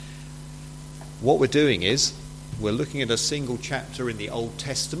What we're doing is we're looking at a single chapter in the Old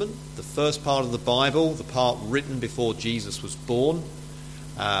Testament, the first part of the Bible, the part written before Jesus was born.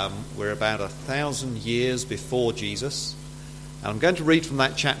 We're about 1,000 years before Jesus. And I'm going to read from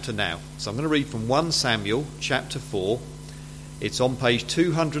that chapter now. So I'm going to read from 1 Samuel chapter 4. It's on page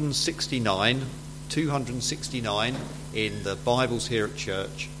 269 in the Bibles here at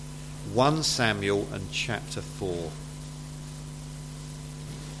church. 1 Samuel and chapter 4.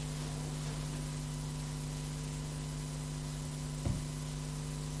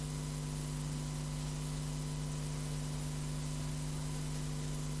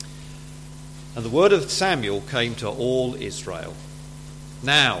 And the word of Samuel came to all Israel.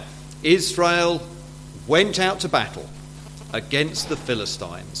 Now, Israel went out to battle against the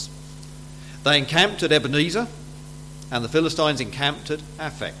Philistines. They encamped at Ebenezer, and the Philistines encamped at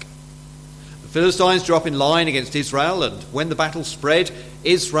Aphek. The Philistines drew up in line against Israel, and when the battle spread,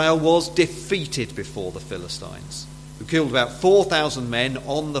 Israel was defeated before the Philistines, who killed about 4,000 men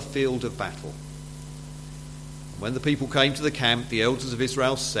on the field of battle. When the people came to the camp, the elders of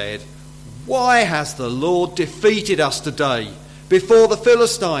Israel said, "Why has the Lord defeated us today before the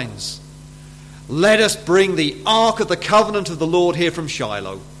Philistines? Let us bring the ark of the covenant of the Lord here from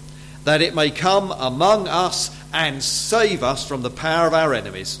Shiloh, that it may come among us and save us from the power of our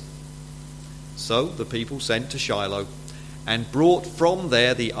enemies." So the people sent to Shiloh and brought from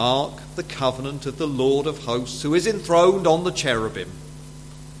there the ark, the covenant of the Lord of hosts, who is enthroned on the cherubim.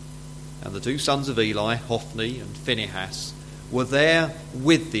 And the two sons of Eli, Hophni and Phinehas, were there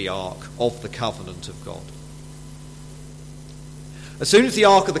with the ark of the covenant of God. As soon as the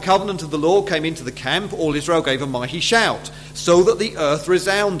ark of the covenant of the Lord came into the camp, all Israel gave a mighty shout, so that the earth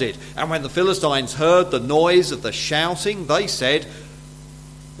resounded. And when the Philistines heard the noise of the shouting, they said,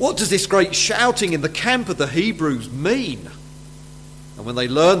 "What does this great shouting in the camp of the Hebrews mean?" And when they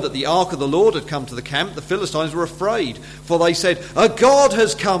learned that the ark of the Lord had come to the camp, the Philistines were afraid, for they said, "A god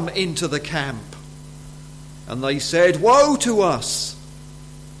has come into the camp." And they said, "Woe to us!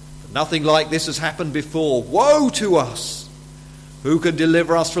 For nothing like this has happened before. Woe to us! Who can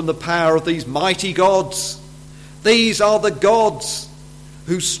deliver us from the power of these mighty gods? These are the gods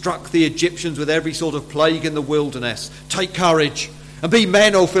who struck the Egyptians with every sort of plague in the wilderness. Take courage and be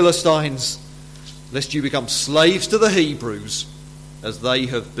men, O Philistines, lest you become slaves to the Hebrews, as they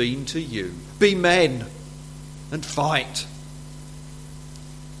have been to you. Be men and fight."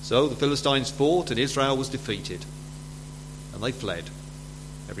 So the Philistines fought, and Israel was defeated. And they fled,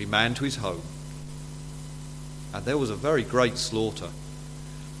 every man to his home. And there was a very great slaughter,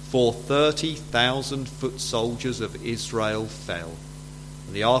 for 30,000 foot soldiers of Israel fell.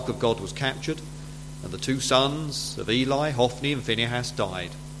 And the ark of God was captured, and the two sons of Eli, Hophni and Phinehas,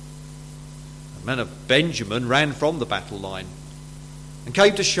 died. The men of Benjamin ran from the battle line and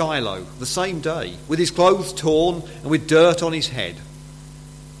came to Shiloh the same day, with his clothes torn and with dirt on his head.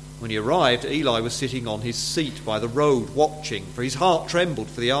 When he arrived, Eli was sitting on his seat by the road, watching, for his heart trembled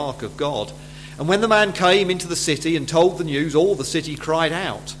for the ark of God. And when the man came into the city and told the news, all the city cried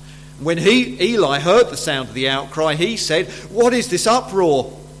out. And when Eli heard the sound of the outcry, he said, "What is this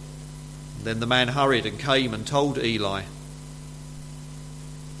uproar?" And then the man hurried and came and told Eli.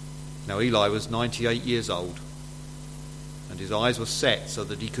 Now Eli was 98 years old, and his eyes were set so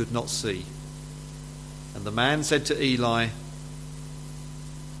that he could not see. And the man said to Eli,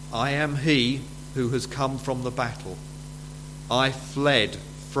 "I am he who has come from the battle. I fled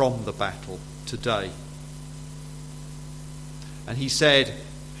from the battle today." And he said,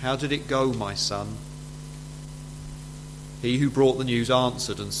 "How did it go, my son?" He who brought the news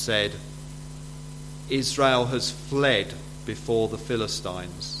answered and said, "Israel has fled before the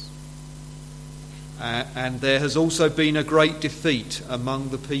Philistines. And there has also been a great defeat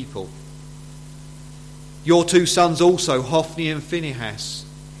among the people. Your two sons also, Hophni and Phinehas,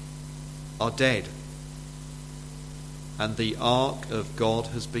 are dead, and the ark of God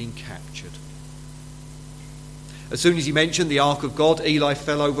has been captured." As soon as he mentioned the ark of God, Eli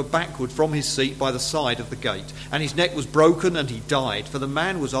fell over backward from his seat by the side of the gate, and his neck was broken, and he died, for the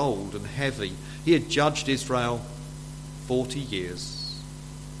man was old and heavy. He had judged Israel 40 years.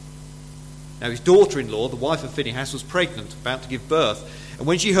 Now his daughter-in-law, the wife of Phinehas, was pregnant, about to give birth. And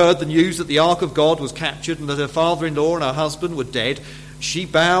when she heard the news that the ark of God was captured and that her father-in-law and her husband were dead, she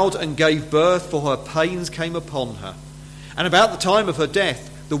bowed and gave birth, for her pains came upon her. And about the time of her death,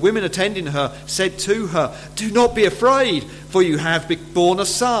 the women attending her said to her, "Do not be afraid, for you have borne a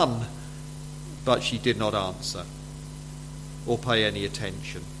son." But she did not answer or pay any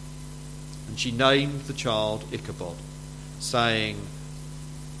attention. And she named the child Ichabod, saying,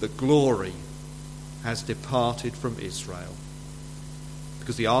 "The glory has departed from Israel,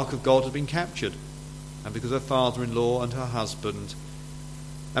 because the ark of God had been captured, and because her father-in-law and her husband,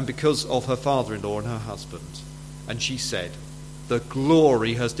 and because of her father-in-law and her husband. And she said, the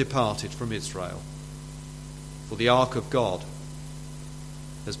glory has departed from Israel, for the ark of God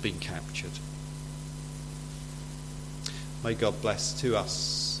has been captured. May God bless to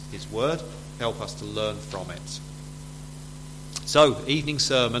us his word, help us to learn from it. So, evening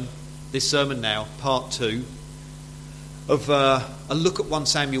sermon, this sermon now, part 2, of a look at 1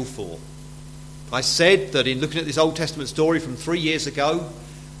 Samuel 4. I said that in looking at this Old Testament story from 3,000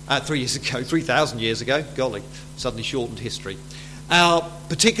 years ago, golly, suddenly shortened history, our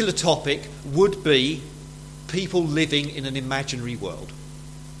particular topic would be people living in an imaginary world.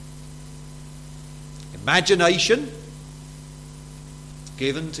 Imagination,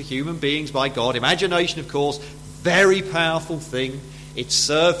 given to human beings by God. Imagination, of course, very powerful thing. It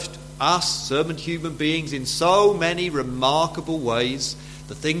served us, servant human beings, in so many remarkable ways.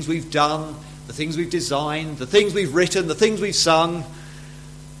 The things we've done, the things we've designed, the things we've written, the things we've sung.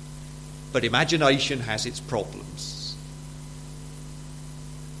 But imagination has its problems.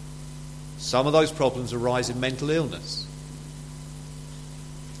 Some of those problems arise in mental illness.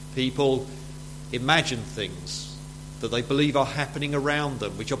 People imagine things that they believe are happening around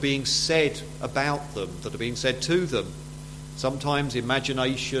them, which are being said about them, that are being said to them. Sometimes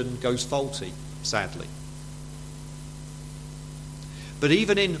imagination goes faulty, sadly. But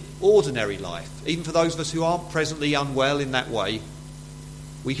even in ordinary life, even for those of us who aren't presently unwell in that way,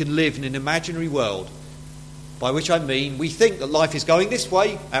 we can live in an imaginary world, by which I mean we think that life is going this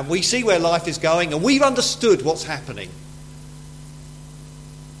way, and we see where life is going, and we've understood what's happening.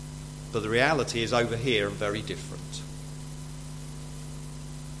 But the reality is over here and very different.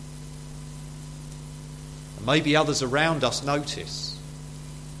 And maybe others around us notice.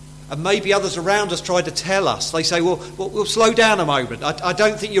 And maybe others around us try to tell us. They say, well, we'll slow down a moment. I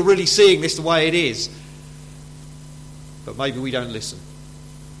don't think you're really seeing this the way it is. But maybe we don't listen.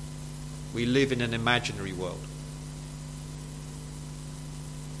 We live in an imaginary world.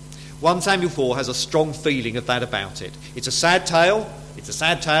 1 Samuel 4 has a strong feeling of that about it. It's a sad tale. It's a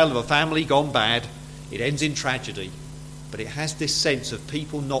sad tale of a family gone bad. It ends in tragedy. But it has this sense of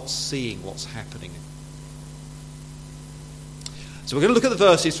people not seeing what's happening. So we're going to look at the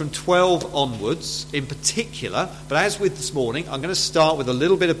verses from 12 onwards in particular. But as with this morning, I'm going to start with a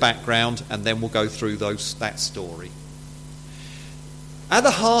little bit of background and then we'll go through that story. At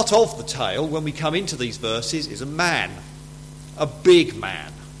the heart of the tale, when we come into these verses, is a man. A big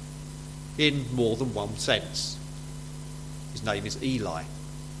man. In more than one sense. His name is Eli.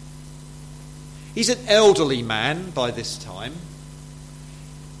 He's an elderly man by this time.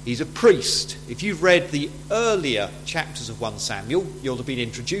 He's a priest. If you've read the earlier chapters of 1 Samuel, you'll have been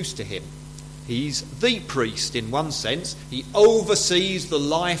introduced to him. He's the priest in one sense. He oversees the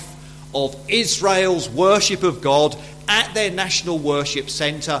life of Israel's worship of God at their national worship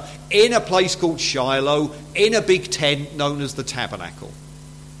centre in a place called Shiloh, in a big tent known as the Tabernacle.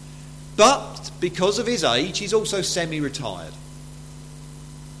 But because of his age, he's also semi-retired.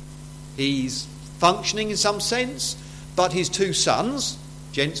 He's functioning in some sense, but his two sons,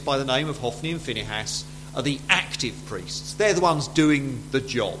 gents by the name of Hophni and Phinehas, are the active priests. They're the ones doing the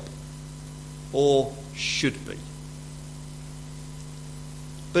job, or should be.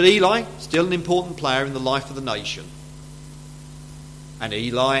 But Eli, still an important player in the life of the nation. And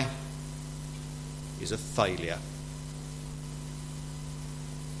Eli is a failure.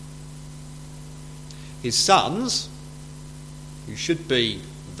 His sons, who should be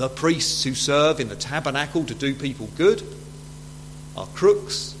the priests who serve in the tabernacle to do people good, are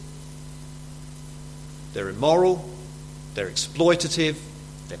crooks. They're immoral, they're exploitative,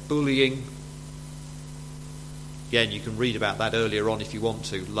 they're bullying. Again, you can read about that earlier on if you want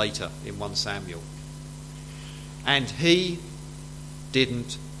to, later in 1 Samuel. And he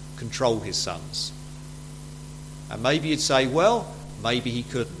didn't control his sons. And maybe you'd say, well, maybe he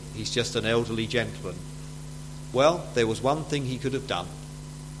couldn't. He's just an elderly gentleman. Well, there was one thing he could have done.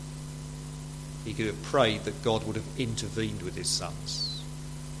 He could have prayed that God would have intervened with his sons.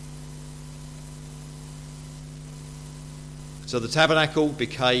 So the tabernacle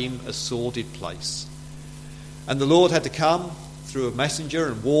became a sordid place. And the Lord had to come through a messenger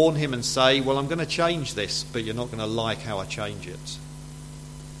and warn him and say, well, I'm going to change this, but you're not going to like how I change it.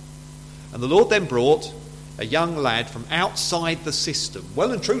 And the Lord then brought a young lad from outside the system,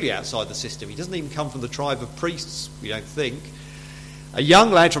 well and truly outside the system. He doesn't even come from the tribe of priests, we don't think. A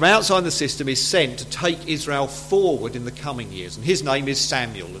young lad from outside the system is sent to take Israel forward in the coming years. And his name is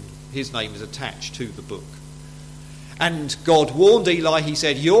Samuel, and his name is attached to the book. And God warned Eli, he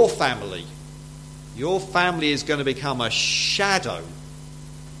said, your family is going to become a shadow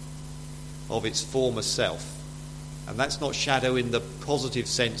of its former self. And that's not shadow in the positive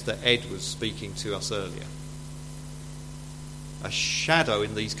sense that Ed was speaking to us earlier. A shadow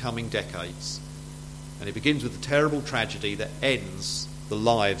in these coming decades. And it begins with the terrible tragedy that ends the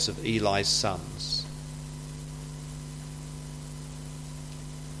lives of Eli's sons.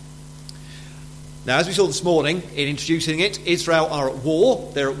 Now, as we saw this morning in introducing it, Israel are at war.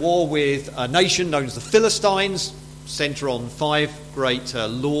 They're at war with a nation known as the Philistines, centre on 5 great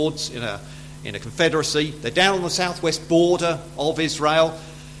lords in a confederacy. They're down on the southwest border of Israel.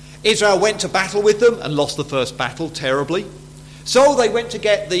 Israel went to battle with them and lost the first battle terribly. So they went to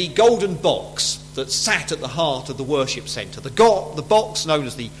get the golden box that sat at the heart of the worship centre. The box known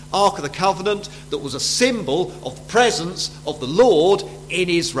as the Ark of the Covenant, that was a symbol of the presence of the Lord in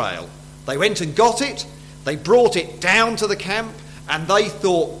Israel. They went and got it, they brought it down to the camp, and they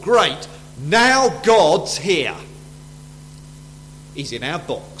thought, great, now God's here. He's in our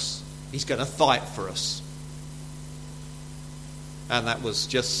box. He's going to fight for us. And that was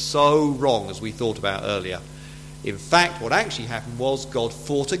just so wrong, as we thought about earlier. In fact, what actually happened was God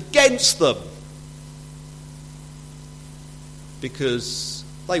fought against them, because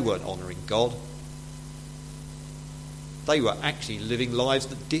they weren't honouring God. They were actually living lives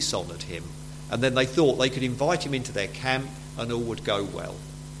that dishonoured him. And then they thought they could invite him into their camp and all would go well.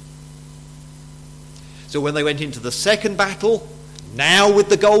 So when they went into the second battle, now with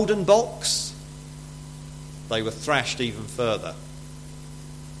the golden box, they were thrashed even further.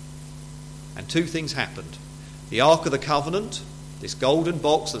 And 2 things happened. The Ark of the Covenant, this golden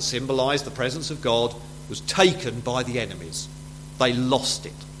box that symbolised the presence of God, was taken by the enemies. They lost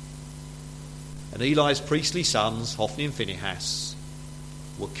it. And Eli's priestly sons, Hophni and Phinehas,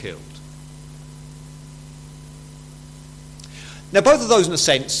 were killed. Now, both of those, in a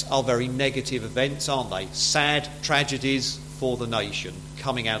sense, are very negative events, aren't they? Sad tragedies for the nation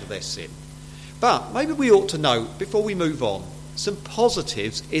coming out of their sin. But maybe we ought to note, before we move on, some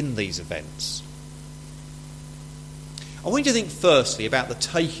positives in these events. I want you to think firstly about the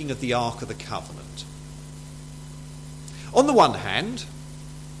taking of the Ark of the Covenant. On the one hand,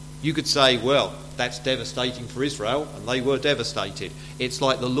 you could say, well, that's devastating for Israel, and they were devastated. It's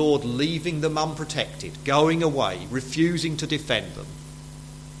like the Lord leaving them unprotected, going away, refusing to defend them.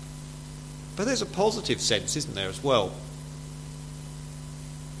 But there's a positive sense, isn't there, as well?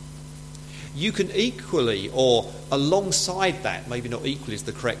 You can equally, or alongside that, maybe not equally is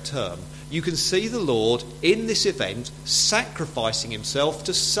the correct term, you can see the Lord in this event sacrificing himself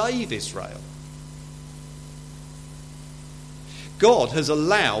to save Israel. God has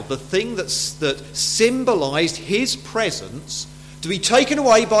allowed the thing that symbolised his presence to be taken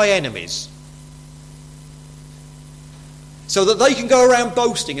away by enemies, so that they can go around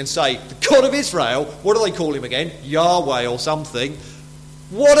boasting and say, the God of Israel, what do they call him again? Yahweh or something.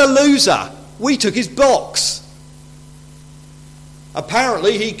 What a loser. We took his box.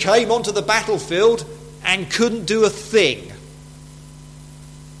 Apparently he came onto the battlefield and couldn't do a thing.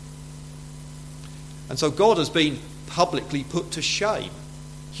 And so God has been publicly put to shame,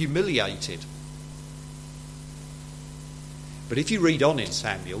 humiliated. But if you read on in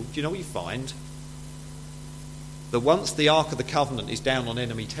Samuel, do you know what you find? That once the Ark of the Covenant is down on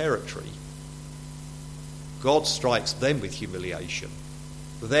enemy territory, God strikes them with humiliation.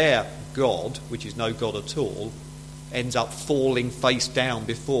 Their God, which is no God at all, ends up falling face down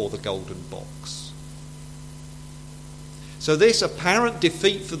before the golden box. So this apparent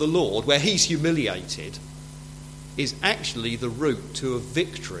defeat for the Lord, where he's humiliated, is actually the route to a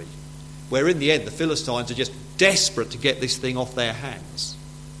victory, where in the end the Philistines are just desperate to get this thing off their hands.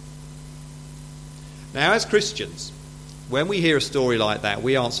 Now, as Christians, when we hear a story like that,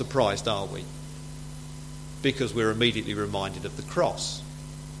 we aren't surprised, are we? Because we're immediately reminded of the cross.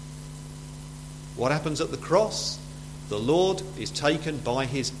 What happens at the cross? The Lord is taken by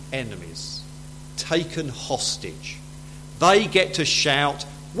his enemies, taken hostage. They get to shout,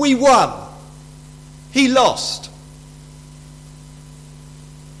 "We won! He lost!"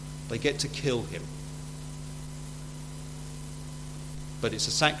 They get to kill him. But it's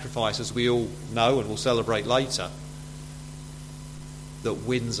a sacrifice, as we all know and will celebrate later, that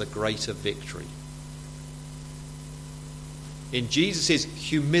wins a greater victory. In Jesus'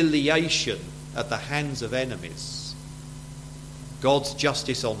 humiliation at the hands of enemies, God's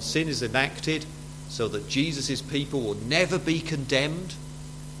justice on sin is enacted so that Jesus' people will never be condemned,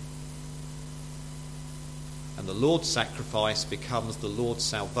 and the Lord's sacrifice becomes the Lord's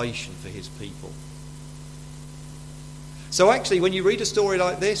salvation for his people. So actually, when you read a story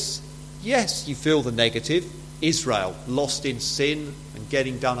like this, yes, you feel the negative, Israel lost in sin and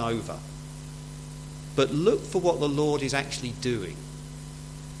getting done over. But look for what the Lord is actually doing.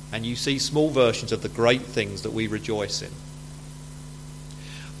 and you see small versions of the great things that we rejoice in.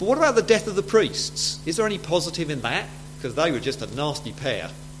 But what about the death of the priests? Is there any positive in that? Because they were just a nasty pair.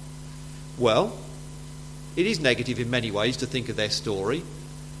 Well, it is negative in many ways to think of their story,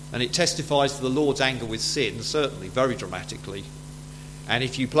 and it testifies to the Lord's anger with sin, certainly, very dramatically. And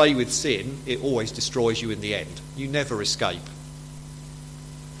if you play with sin, it always destroys you in the end. You never escape.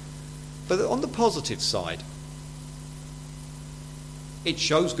 But on the positive side, it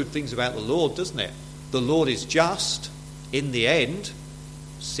shows good things about the Lord, doesn't it? The Lord is just. In the end,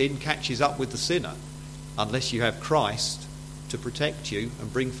 sin catches up with the sinner, unless you have Christ to protect you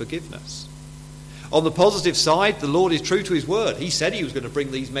and bring forgiveness. On the positive side, the Lord is true to his word. He said he was going to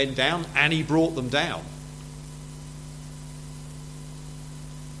bring these men down, and he brought them down.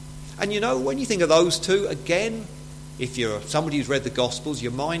 And you know, when you think of those two, again, if you're somebody who's read the Gospels,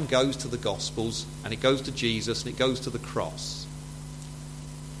 your mind goes to the Gospels, and it goes to Jesus, and it goes to the cross.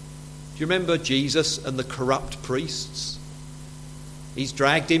 Do you remember Jesus and the corrupt priests? He's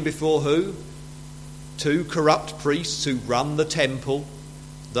dragged in before who? Two corrupt priests who run the temple,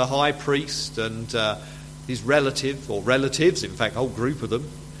 the high priest and his relative, or relatives, in fact, a whole group of them.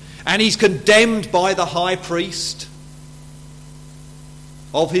 And he's condemned by the high priest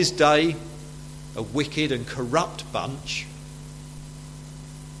of his day, a wicked and corrupt bunch.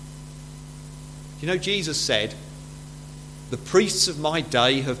 You know, Jesus said, "The priests of my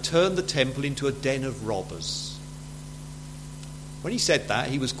day have turned the temple into a den of robbers." When he said that,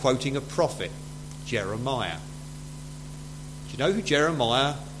 he was quoting a prophet, Jeremiah. Do you know who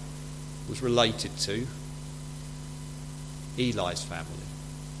Jeremiah was related to? Eli's family.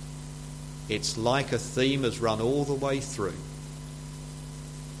 It's like a theme has run all the way through.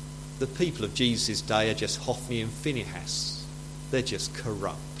 The people of Jesus' day are just Hophni and Phinehas. They're just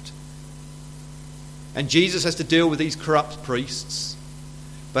corrupt. And Jesus has to deal with these corrupt priests.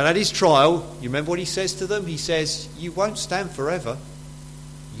 But at his trial, you remember what he says to them? He says, "You won't stand forever.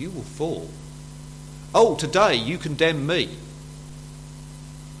 You will fall. Oh, today you condemn me.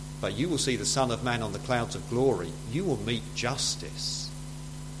 But you will see the Son of Man on the clouds of glory. You will meet justice."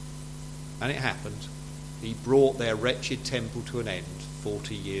 And it happened. He brought their wretched temple to an end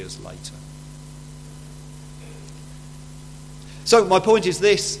 40 years later. So my point is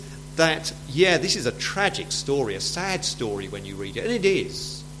this, that, this is a tragic story, a sad story when you read it, and it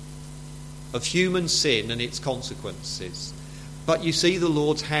is, of human sin and its consequences. But you see the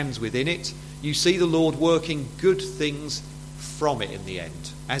Lord's hands within it. You see the Lord working good things from it in the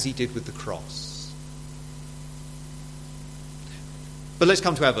end, as he did with the cross. But let's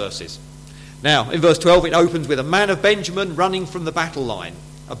come to our verses. Now, in verse 12, it opens with a man of Benjamin running from the battle line,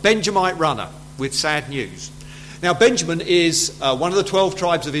 a Benjamite runner with sad news. Now, Benjamin is one of the 12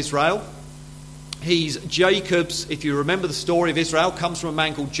 tribes of Israel. He's Jacob's, if you remember the story of Israel, comes from a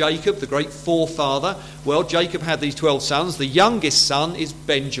man called Jacob, the great forefather. Well, Jacob had these 12 sons. The youngest son is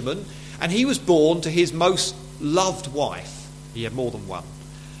Benjamin, and he was born to his most loved wife. He had more than one.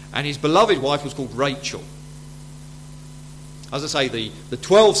 And his beloved wife was called Rachel. As I say, the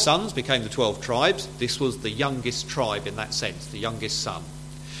 12 sons became the 12 tribes. This was the youngest tribe in that sense, the youngest son.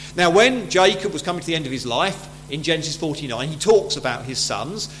 Now, when Jacob was coming to the end of his life, in Genesis 49, he talks about his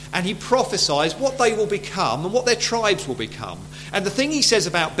sons, and he prophesies what they will become and what their tribes will become. And the thing he says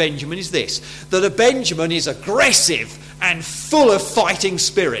about Benjamin is this, that a Benjamin is aggressive and full of fighting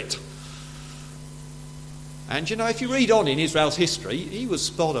spirit. And you know, if you read on in Israel's history, he was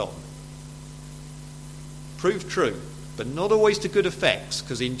spot on. Proved true. But not always to good effects,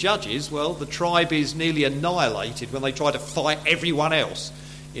 because in Judges, well, the tribe is nearly annihilated when they try to fight everyone else.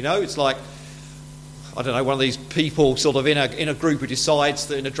 You know, it's like, I don't know, one of these people sort of in a group who decides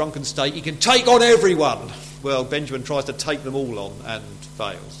that in a drunken state he can take on everyone. Well, Benjamin tries to take them all on and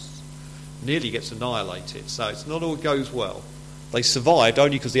fails. Nearly gets annihilated. So it's not all goes well. They survived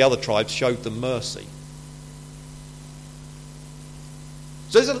only because the other tribes showed them mercy.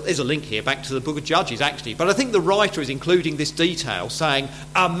 So there's a link here back to the book of Judges, actually. But I think the writer is including this detail, saying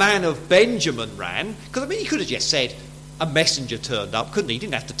a man of Benjamin ran. Because, I mean, he could have just said a messenger turned up, couldn't he? He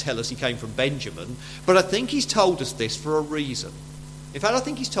didn't have to tell us he came from Benjamin. But I think he's told us this for a reason. In fact, I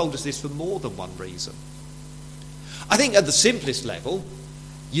think he's told us this for more than one reason. I think at the simplest level,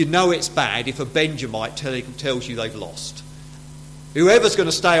 you know it's bad if a Benjamite tells you they've lost. Whoever's going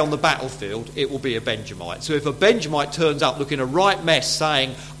to stay on the battlefield, it will be a Benjamite. So if a Benjamite turns up looking a right mess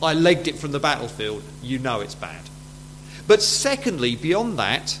saying, I legged it from the battlefield, you know it's bad. But secondly, beyond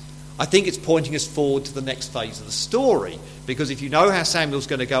that, I think it's pointing us forward to the next phase of the story. Because if you know how Samuel's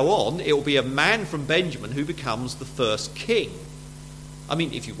going to go on, it will be a man from Benjamin who becomes the first king. I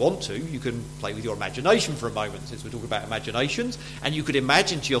mean, if you want to, you can play with your imagination for a moment, since we're talking about imaginations, and you could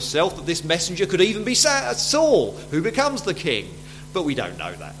imagine to yourself that this messenger could even be Saul, who becomes the king. But we don't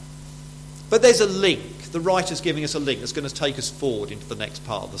know that. But there's a link. The writer's giving us a link that's going to take us forward into the next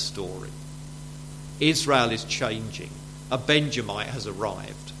part of the story. Israel is changing. A Benjamite has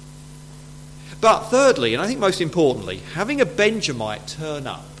arrived. But thirdly, and I think most importantly, having a Benjamite turn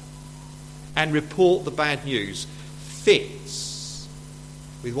up and report the bad news fits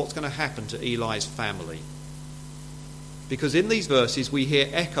with what's going to happen to Eli's family. Because in these verses we hear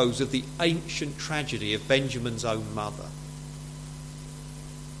echoes of the ancient tragedy of Benjamin's own mother.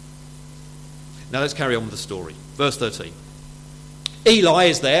 Now let's carry on with the story. Verse 13. Eli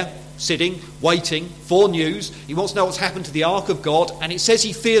is there, sitting, waiting for news. He wants to know what's happened to the ark of God, and it says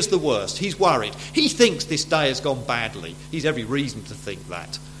he fears the worst. He's worried. He thinks this day has gone badly. He's every reason to think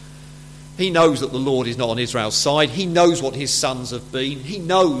that. He knows that the Lord is not on Israel's side. He knows what his sons have been. He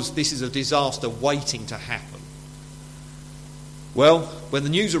knows this is a disaster waiting to happen. Well, when the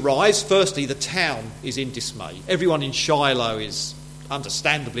news arrives, firstly, the town is in dismay. Everyone in Shiloh is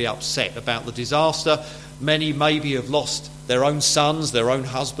understandably upset about the disaster. Many maybe have lost their own sons, their own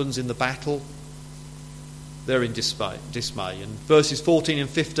husbands in the battle. They're in dismay. And verses 14 and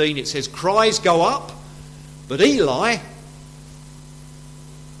 15, it says, cries go up, but Eli,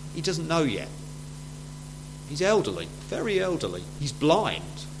 he doesn't know yet. He's elderly, very elderly. He's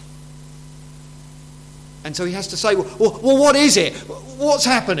blind. And so he has to say, well, what is it? What's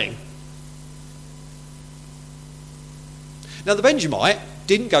happening? Now, the Benjamite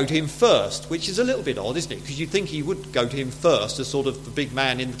didn't go to him first, which is a little bit odd, isn't it? Because you'd think he would go to him first as sort of the big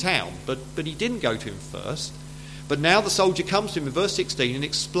man in the town. But he didn't go to him first. But now the soldier comes to him in verse 16 and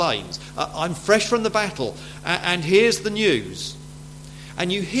explains, I'm fresh from the battle, and here's the news.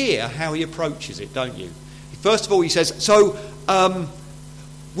 And you hear how he approaches it, don't you? First of all, he says,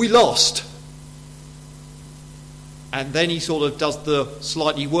 we lost. And then he sort of does the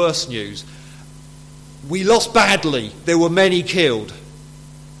slightly worse news. We lost badly. There were many killed.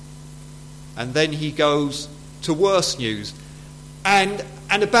 And then he goes to worse news. And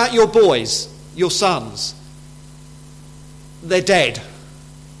about your boys, your sons, they're dead.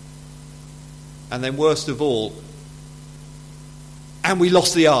 And then worst of all, and we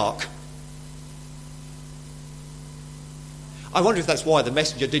lost the ark. I wonder if that's why the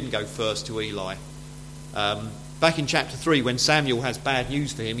messenger didn't go first to Eli. Back in chapter 3, when Samuel has bad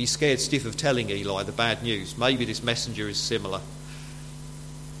news for him, he's scared stiff of telling Eli the bad news. Maybe this messenger is similar.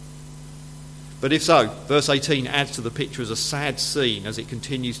 But if so, verse 18 adds to the picture as a sad scene as it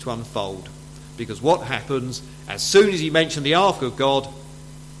continues to unfold. Because what happens, as soon as he mentioned the ark of God,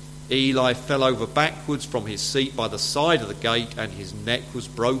 Eli fell over backwards from his seat by the side of the gate, and his neck was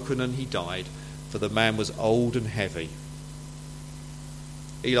broken and he died, for the man was old and heavy.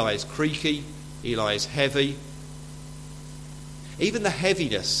 Eli is creaky, Eli is heavy. Even the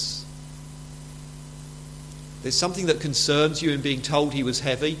heaviness, there's something that concerns you in being told he was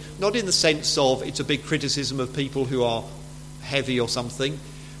heavy, not in the sense of it's a big criticism of people who are heavy or something,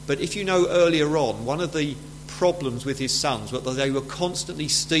 but if you know earlier on, one of the problems with his sons was that they were constantly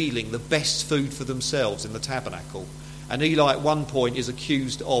stealing the best food for themselves in the tabernacle, and Eli at one point is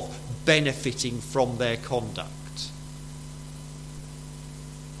accused of benefiting from their conduct.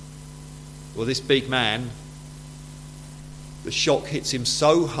 Well, this big man, the shock hits him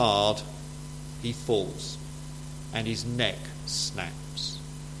so hard, he falls, and his neck snaps.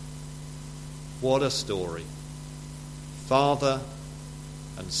 What a story. Father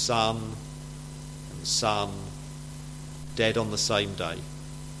and son, dead on the same day.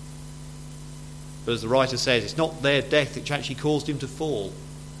 But as the writer says, it's not their death which actually caused him to fall.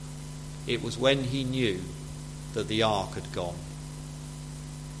 It was when he knew that the ark had gone.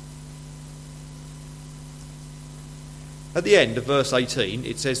 At the end of verse 18,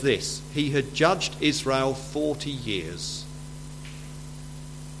 it says this: he had judged Israel 40 years.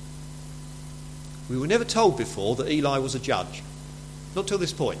 We were never told before that Eli was a judge. Not till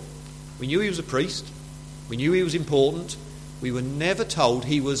this point. We knew he was a priest. We knew he was important. We were never told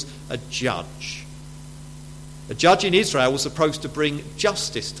he was a judge. A judge in Israel was supposed to bring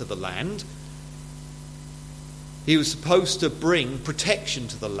justice to the land. He was supposed to bring protection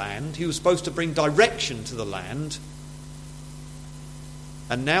to the land. He was supposed to bring direction to the land.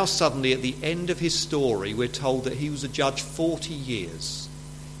 And now suddenly at the end of his story we're told that he was a judge 40 years.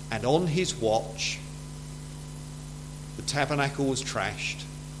 And on his watch the tabernacle was trashed,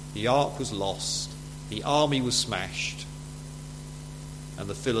 the ark was lost, the army was smashed, and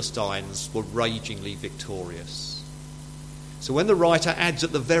the Philistines were ragingly victorious. So when the writer adds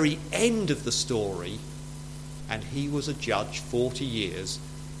at the very end of the story, and he was a judge 40 years,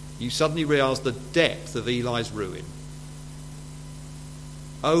 you suddenly realise the depth of Eli's ruin.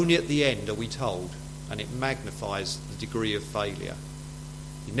 Only at the end are we told, and it magnifies the degree of failure.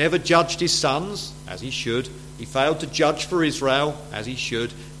 He never judged his sons, as he should. He failed to judge for Israel, as he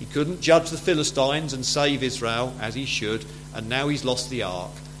should. He couldn't judge the Philistines and save Israel, as he should. And now he's lost the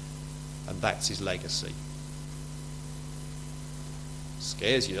ark, and that's his legacy.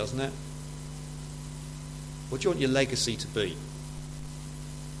 Scares you, doesn't it? What do you want your legacy to be?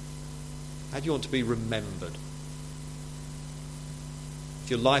 How do you want to be remembered? If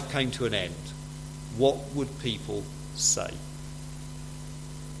your life came to an end, what would people say?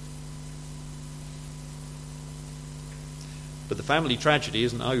 But the family tragedy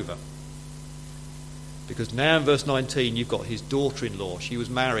isn't over. Because now in verse 19 you've got his daughter-in-law. She was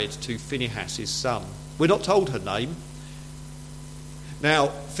married to Phinehas' son. We're not told her name. Now,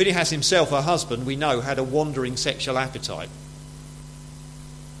 Phinehas himself, her husband, we know, had a wandering sexual appetite.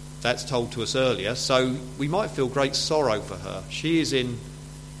 That's told to us earlier, so we might feel great sorrow for her. She is in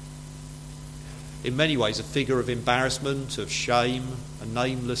many ways a figure of embarrassment, of shame, a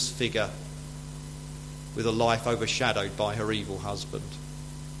nameless figure with a life overshadowed by her evil husband.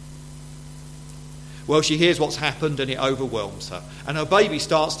 Well, she hears what's happened and it overwhelms her. And her baby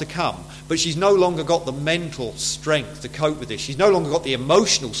starts to come, but she's no longer got the mental strength to cope with this. She's no longer got the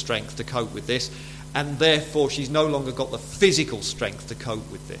emotional strength to cope with this, and therefore she's no longer got the physical strength to cope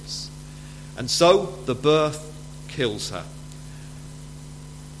with this. And so the birth kills her.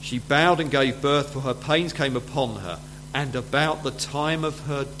 She bowed and gave birth, for her pains came upon her, and about the time of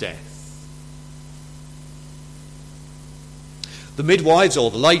her death. The midwives, or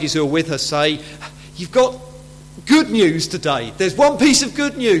the ladies who are with her, say, "You've got good news today. There's one piece of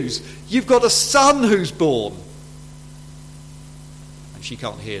good news. You've got a son who's born." And she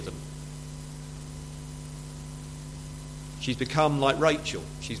can't hear them. She's become like Rachel.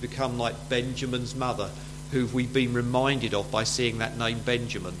 She's become like Benjamin's mother, who we've been reminded of by seeing that name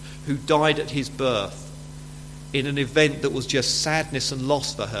Benjamin, who died at his birth in an event that was just sadness and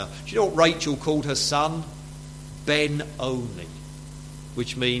loss for her. Do you know what Rachel called her son? Ben-Oni,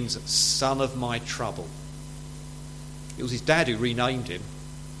 which means son of my trouble. It was his dad who renamed him.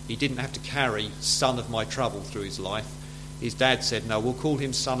 He didn't have to carry son of my trouble through his life. His dad said, "No, we'll call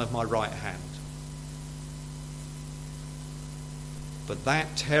him son of my right hand." But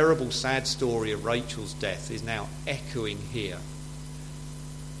that terrible, sad story of Rachel's death is now echoing here.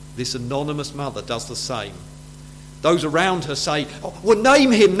 This anonymous mother does the same. Those around her say, "Oh, well,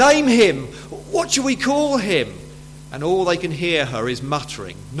 name him. What shall we call him?" And all they can hear her is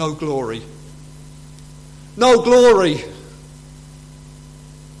muttering, "No glory. No glory."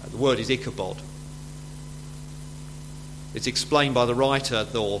 The word is Ichabod. It's explained by the writer,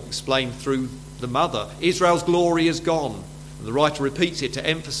 or explained through the mother. Israel's glory is gone. And the writer repeats it to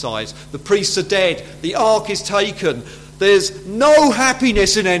emphasise, the priests are dead, the ark is taken, there's no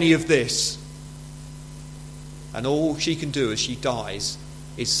happiness in any of this. And all she can do as she dies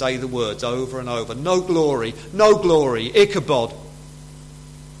is say the words over and over, "No glory, Ichabod."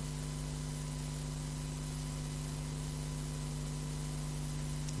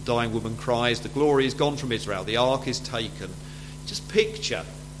 The dying woman cries, "The glory is gone from Israel, the ark is taken." Just picture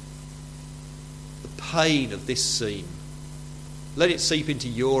the pain of this scene. Let it seep into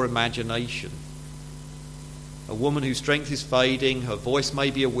your imagination. A woman whose strength is fading, her voice may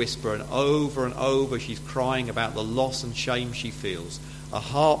be a whisper, and over she's crying about the loss and shame she feels. A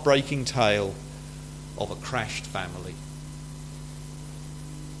heartbreaking tale of a crashed family.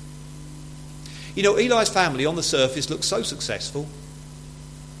 You know, Eli's family on the surface looks so successful.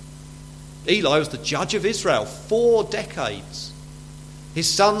 Eli was the judge of Israel 4 decades. His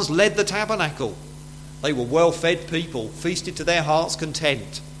sons led the tabernacle. They were well-fed people, feasted to their heart's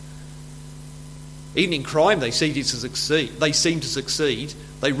content. Even in crime they seemed to succeed.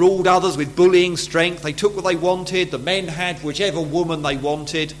 They ruled others with bullying strength. They took what they wanted. The men had whichever woman they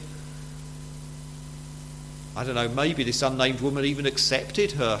wanted. I don't know, maybe this unnamed woman even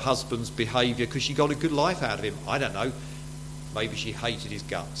accepted her husband's behaviour because she got a good life out of him. I don't know. Maybe she hated his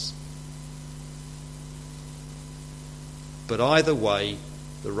guts. But either way,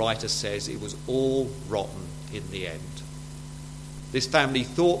 the writer says it was all rotten in the end. This family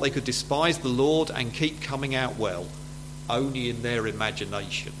thought they could despise the Lord and keep coming out well, only in their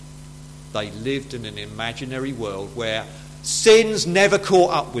imagination. They lived in an imaginary world where sins never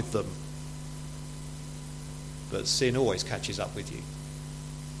caught up with them. But sin always catches up with you.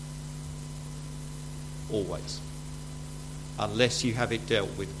 Always. Unless you have it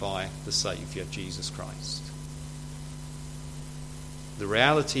dealt with by the Saviour, Jesus Christ. The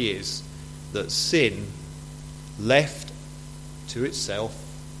reality is that sin left to itself,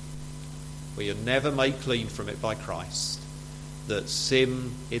 where you're never made clean from it by Christ, that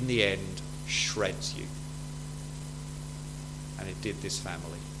sin in the end shreds you. And it did this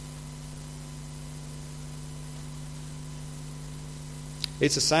family.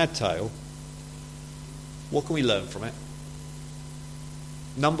 It's a sad tale. What can we learn from it?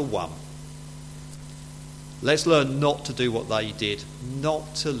 Number one, let's learn not to do what they did,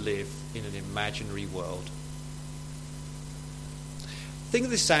 not to live in an imaginary world. Think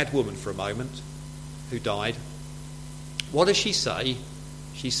of this sad woman for a moment who died. What does she say?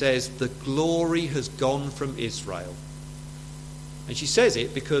 She says, the glory has gone from Israel. And she says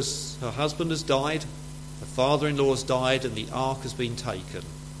it because her husband has died, her father-in-law has died, and the ark has been taken.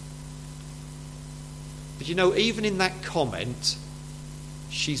 But you know, even in that comment,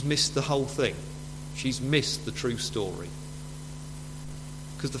 she's missed the whole thing. She's missed the true story.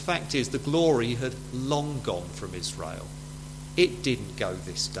 Because the fact is, the glory had long gone from Israel. It didn't go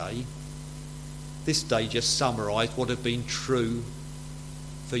this day. This day just summarised what had been true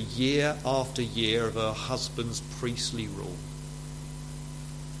for year after year of her husband's priestly rule.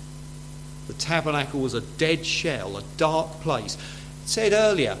 The tabernacle was a dead shell, a dark place. It said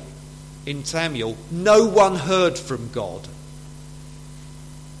earlier in Samuel, no one heard from God.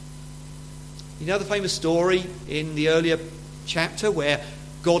 You know the famous story in the earlier chapter where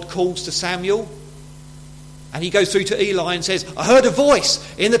God calls to Samuel and he goes through to Eli and says, I heard a voice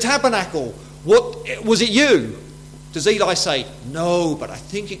in the tabernacle. What was it, you? Does Eli say, no, but I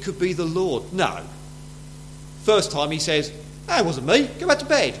think it could be the Lord? No. First time he says, that wasn't me, go back to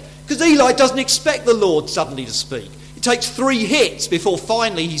bed. Because Eli doesn't expect the Lord suddenly to speak. It takes 3 hits before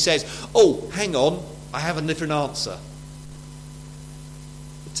finally he says, oh, hang on, I have a different answer.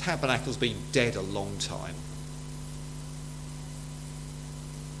 The tabernacle's been dead a long time.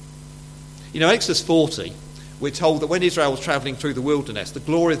 You know, Exodus 40, we're told that when Israel was travelling through the wilderness, the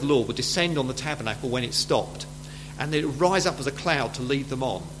glory of the Lord would descend on the tabernacle when it stopped, and it would rise up as a cloud to lead them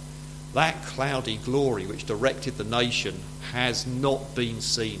on. That cloudy glory which directed the nation has not been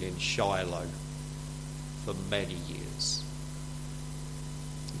seen in Shiloh for many years.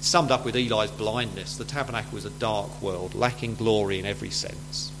 It's summed up with Eli's blindness. The tabernacle was a dark world, lacking glory in every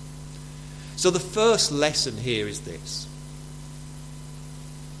sense. So the first lesson here is this.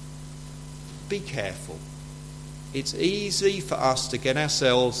 Be careful. It's easy for us to get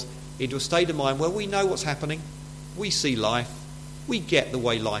ourselves into a state of mind where we know what's happening, we see life, we get the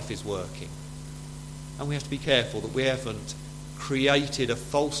way life is working. And we have to be careful that we haven't created a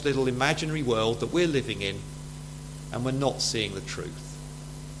false little imaginary world that we're living in and we're not seeing the truth.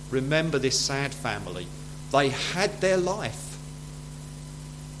 Remember this sad family. They had their life.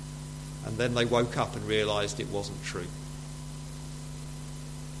 And then they woke up and realised it wasn't true.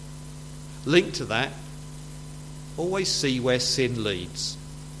 Linked to that, always see where sin leads.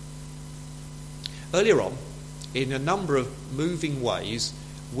 Earlier on, in a number of moving ways,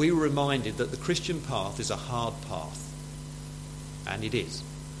 we were reminded that the Christian path is a hard path. And it is.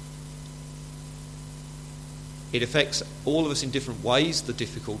 It affects all of us in different ways, the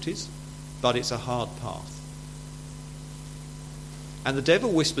difficulties, but it's a hard path. And the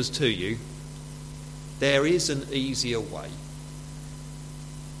devil whispers to you, there is an easier way.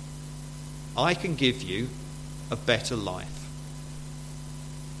 I can give you a better life.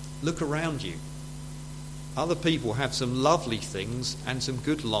 Look around you. Other people have some lovely things and some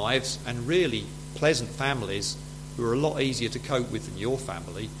good lives and really pleasant families who are a lot easier to cope with than your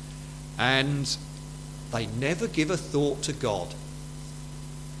family, and they never give a thought to God.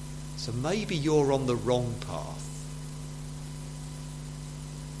 So maybe you're on the wrong path.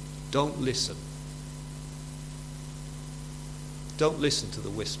 Don't listen. Don't listen to the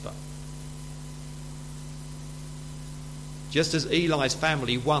whisper. Just as Eli's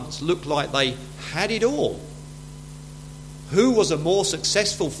family once looked like they had it all. Who was a more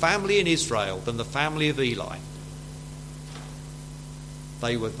successful family in Israel than the family of Eli?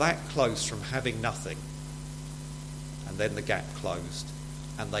 They were that close from having nothing. And then the gap closed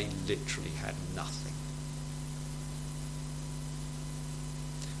and they literally had nothing.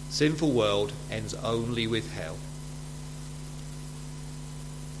 Sinful world ends only with hell.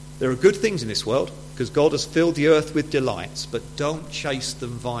 There are good things in this world because God has filled the earth with delights, but don't chase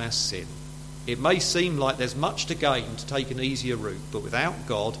them via sin. It may seem like there's much to gain to take an easier route, but without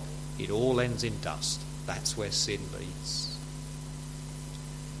God, it all ends in dust. That's where sin leads.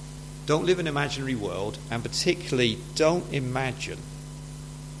 Don't live in an imaginary world, and particularly don't imagine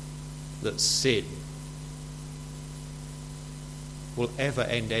that sin will ever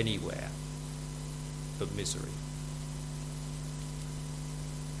end anywhere but misery.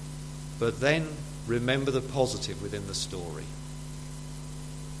 But then remember the positive within the story.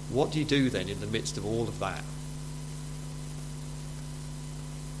 What do you do then in the midst of all of that?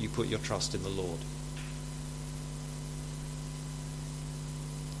 You put your trust in the Lord.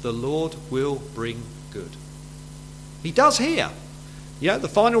 The Lord will bring good. He does here. Yeah, the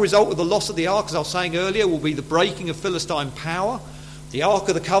final result of the loss of the ark, as I was saying earlier, will be the breaking of Philistine power. The Ark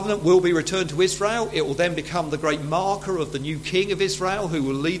of the Covenant will be returned to Israel. It will then become the great marker of the new king of Israel who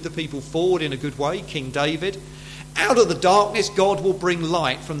will lead the people forward in a good way, King David. Out of the darkness, God will bring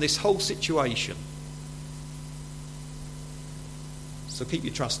light from this whole situation. So keep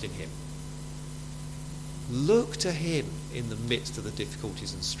your trust in him. Look to him in the midst of the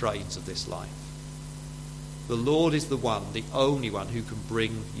difficulties and strains of this life. The Lord is the one, the only one who can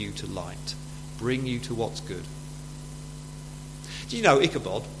bring you to light, bring you to what's good. Do you know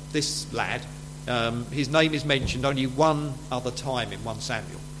Ichabod, this lad, his name is mentioned only one other time in 1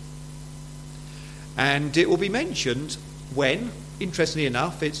 Samuel. And it will be mentioned when, interestingly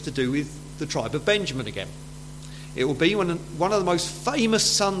enough, it's to do with the tribe of Benjamin again. It will be when one of the most famous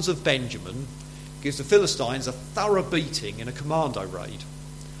sons of Benjamin gives the Philistines a thorough beating in a commando raid,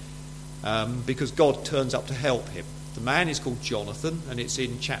 because God turns up to help him. The man is called Jonathan, and it's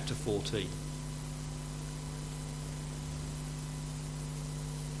in chapter 14.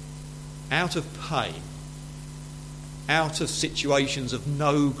 Out of pain, out of situations of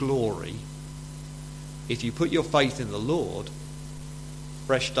no glory, if you put your faith in the Lord,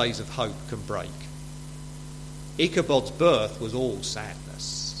 fresh days of hope can break. Ichabod's birth was all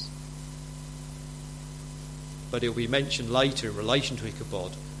sadness. But it will be mentioned later in relation to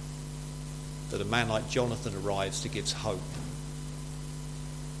Ichabod that a man like Jonathan arrives to give hope.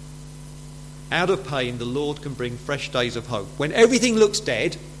 Out of pain, the Lord can bring fresh days of hope. When everything looks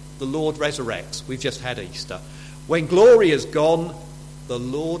dead, the Lord resurrects. We've just had Easter. When glory is gone, the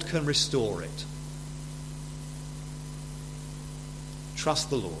Lord can restore it.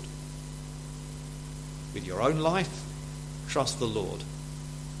 Trust the Lord. With your own life, trust the Lord.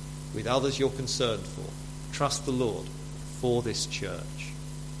 With others you're concerned for, trust the Lord for this church.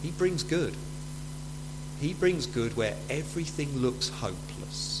 He brings good. He brings good where everything looks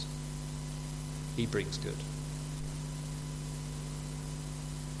hopeless. He brings good.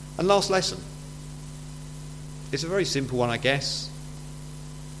 And last lesson. It's a very simple one, I guess.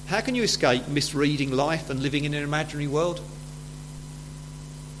 How can you escape misreading life and living in an imaginary world?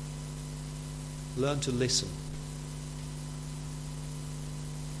 Learn to listen.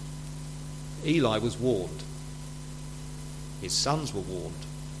 Eli was warned. His sons were warned.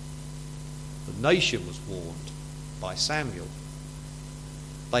 The nation was warned by Samuel.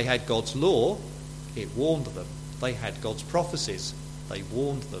 They had God's law. It warned them. They had God's prophecies. They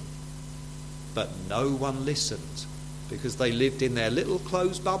warned them. But no one listened because they lived in their little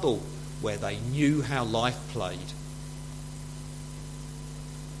closed bubble where they knew how life played.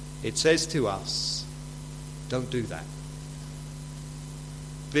 It says to us, don't do that.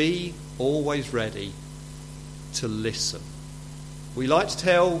 Be always ready to listen. We like to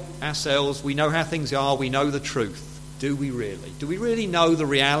tell ourselves we know how things are, we know the truth. Do we really? Do we really know the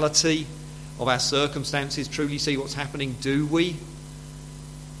reality of our circumstances, truly see what's happening? Do we?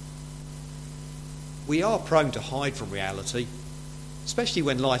 We are prone to hide from reality, especially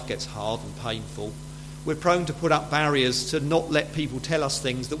when life gets hard and painful. We're prone to put up barriers to not let people tell us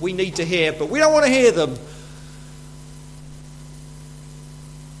things that we need to hear, but we don't want to hear them.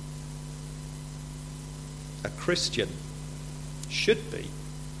 A Christian should be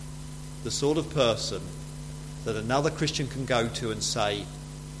the sort of person that another Christian can go to and say,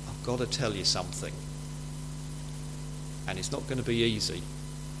 I've got to tell you something. And it's not going to be easy,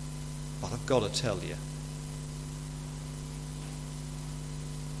 but I've got to tell you.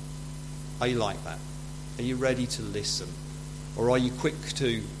 Are you like that? Are you ready to listen? Or are you quick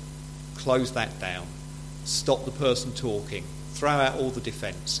to close that down, stop the person talking, throw out all the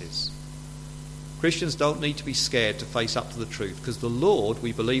defences? Christians don't need to be scared to face up to the truth, because the Lord,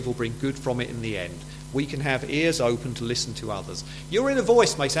 we believe, will bring good from it in the end. We can have ears open to listen to others. Your inner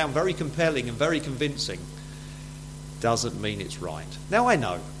voice may sound very compelling and very convincing. Doesn't mean it's right. Now I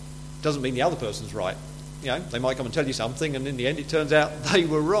know. Doesn't mean the other person's right. You know, they might come and tell you something and in the end it turns out they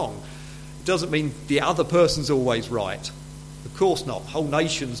were wrong. It doesn't mean the other person's always right. Of course not. Whole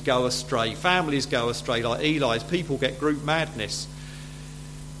nations go astray. Families go astray like Eli's. People get group madness.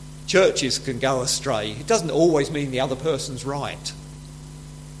 Churches can go astray. It doesn't always mean the other person's right.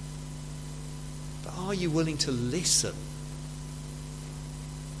 But are you willing to listen?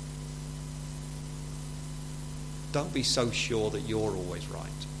 Don't be so sure that you're always right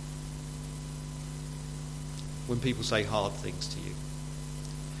when people say hard things to you.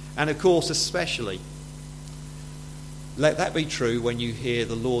 And of course, especially, let that be true when you hear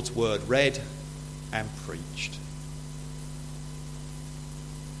the Lord's word read and preached.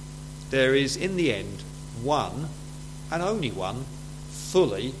 There is, in the end, one, and only one,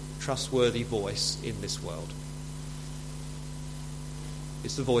 fully trustworthy voice in this world.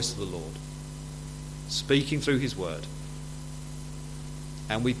 It's the voice of the Lord, speaking through his word.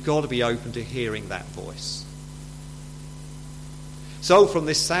 And we've got to be open to hearing that voice. So from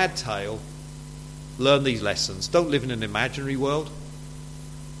this sad tale, learn these lessons. Don't live in an imaginary world.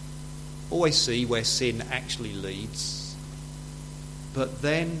 Always see where sin actually leads. But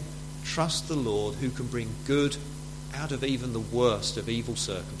then trust the Lord who can bring good out of even the worst of evil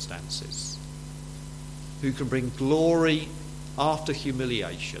circumstances. Who can bring glory after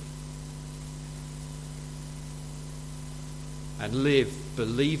humiliation. And live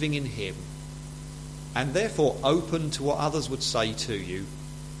believing in him, and therefore open to what others would say to you,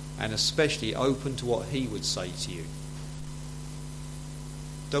 and especially open to what he would say to you.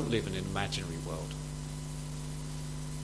 Don't live in an imaginary world.